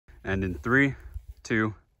And in 3,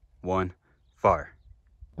 2, 1, fire.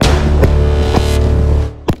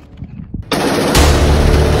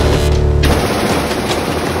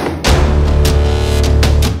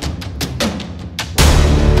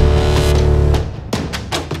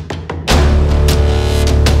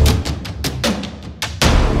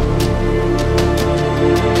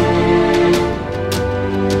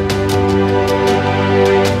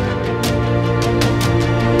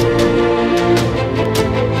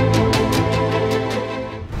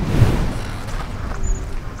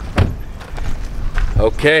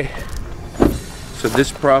 Okay, so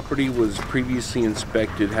this property was previously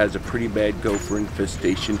inspected, has a pretty bad gopher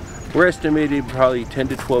infestation. We're estimating probably 10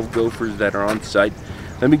 to 12 gophers that are on site.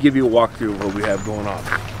 Let me give you a walkthrough of what we have going on.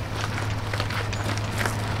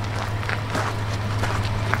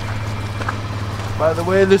 By the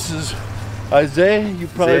way, this is Isaiah. You're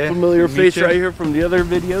probably a familiar face right here from the other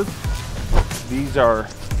videos. These are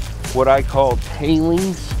what I call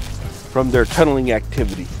tailings from their tunneling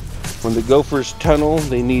activity. When the gophers tunnel,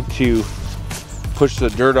 they need to push the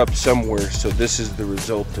dirt up somewhere, so this is the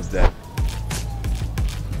result of that.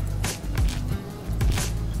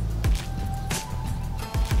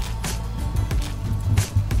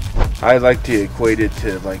 I like to equate it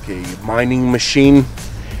to like a mining machine.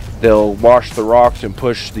 They'll wash the rocks and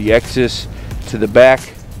push the excess to the back.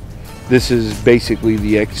 This is basically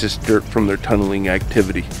the excess dirt from their tunneling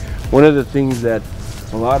activity. One of the things that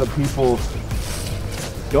a lot of people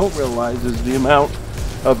don't realize is the amount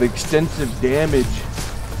of extensive damage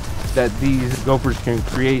that these gophers can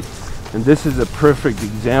create, and this is a perfect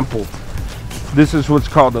example. This is what's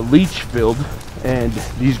called a leach field, and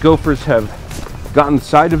these gophers have gotten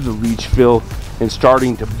inside of the leach field and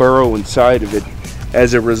starting to burrow inside of it.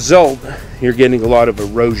 As a result, you're getting a lot of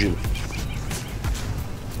erosion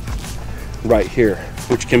right here,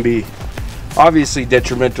 which can be obviously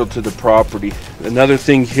detrimental to the property. Another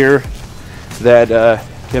thing here that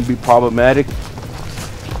can be problematic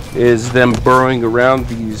is them burrowing around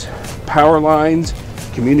these power lines,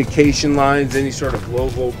 communication lines, any sort of low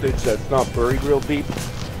voltage that's not buried real deep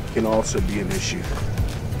can also be an issue.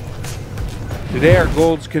 Today our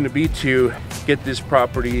goal is going to be to get this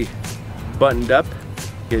property buttoned up,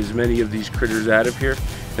 get as many of these critters out of here,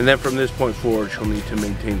 and then from this point forward you'll need to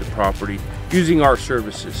maintain the property using our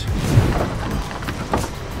services.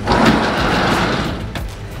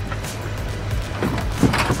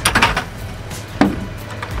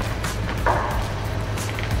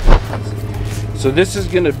 So this is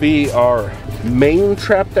going to be our main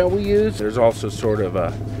trap that we use. There's also sort of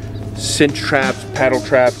cinch traps, paddle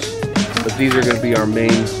traps, but these are going to be our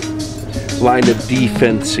main line of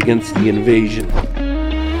defense against the invasion.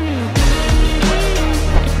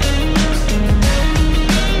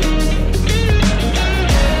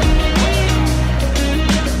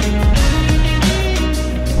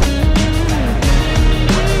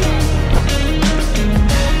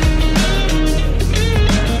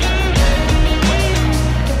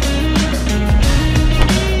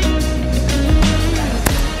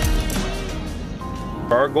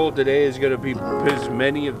 Our goal today is going to be to put as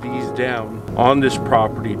many of these down on this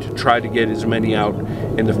property to try to get as many out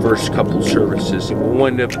in the first couple services. We'll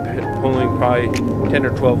end up pulling probably 10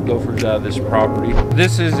 or 12 gophers out of this property.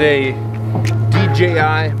 This is a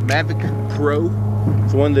DJI Mavic Pro.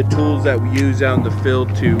 It's one of the tools that we use out in the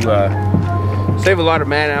field to save a lot of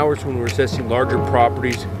man hours when we're assessing larger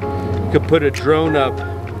properties. You could put a drone up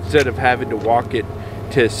instead of having to walk it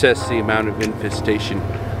to assess the amount of infestation.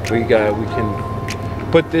 We can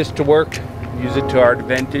put this to work, use it to our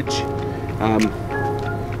advantage.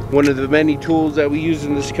 One of the many tools that we use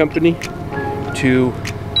in this company to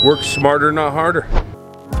work smarter, not harder.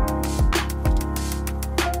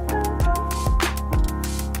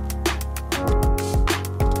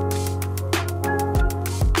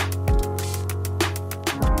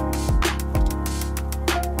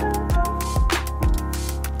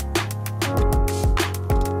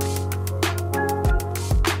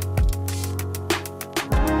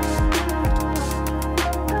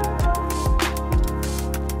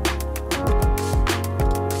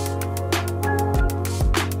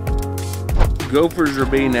 Gophers are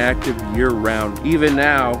being active year-round. Even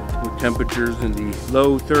now, with temperatures in the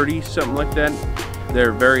low 30s, something like that,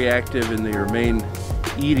 they're very active and they remain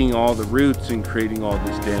eating all the roots and creating all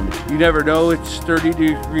this damage. You never know it's 30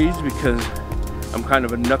 degrees because I'm kind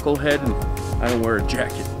of a knucklehead and I don't wear a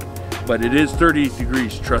jacket. But it is 30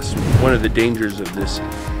 degrees, trust me. One of the dangers of this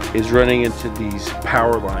is running into these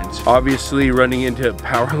power lines. Obviously, running into a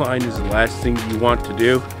power line is the last thing you want to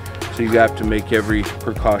do. So you have to make every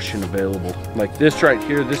precaution available. Like this right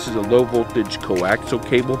here, this is a low voltage coaxial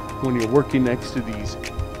cable. When you're working next to these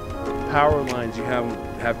Power lines, you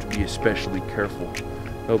have to be especially careful.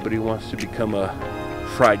 Nobody wants to become a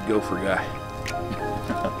fried gopher guy.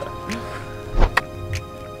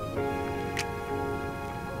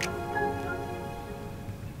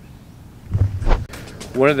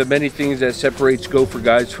 One of the many things that separates Gopher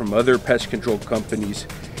Guys from other pest control companies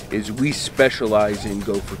is we specialize in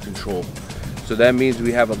gopher control. So that means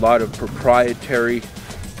we have a lot of proprietary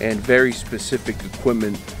and very specific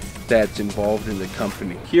equipment that's involved in the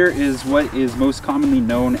company. Here is what is most commonly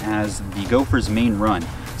known as the gopher's main run.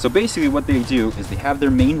 So basically what they do is they have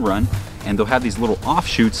their main run and they'll have these little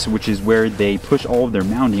offshoots, which is where they push all of their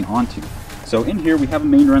mounding onto. So in here we have a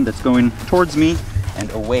main run that's going towards me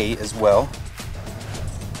and away as well.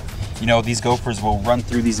 You know, these gophers will run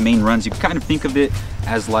through these main runs. You can kind of think of it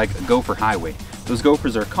as like a gopher highway. Those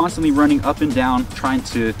gophers are constantly running up and down, trying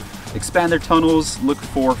to expand their tunnels, look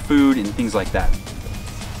for food and things like that.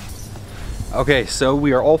 Okay, so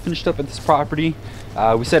we are all finished up at this property.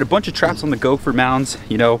 We set a bunch of traps on the gopher mounds.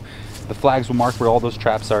 You know, the flags will mark where all those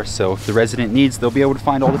traps are, so if the resident needs, they'll be able to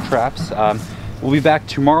find all the traps. We'll be back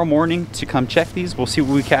tomorrow morning to come check these. We'll see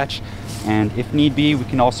what we catch, and if need be, we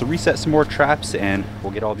can also reset some more traps and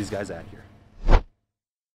we'll get all these guys out of here.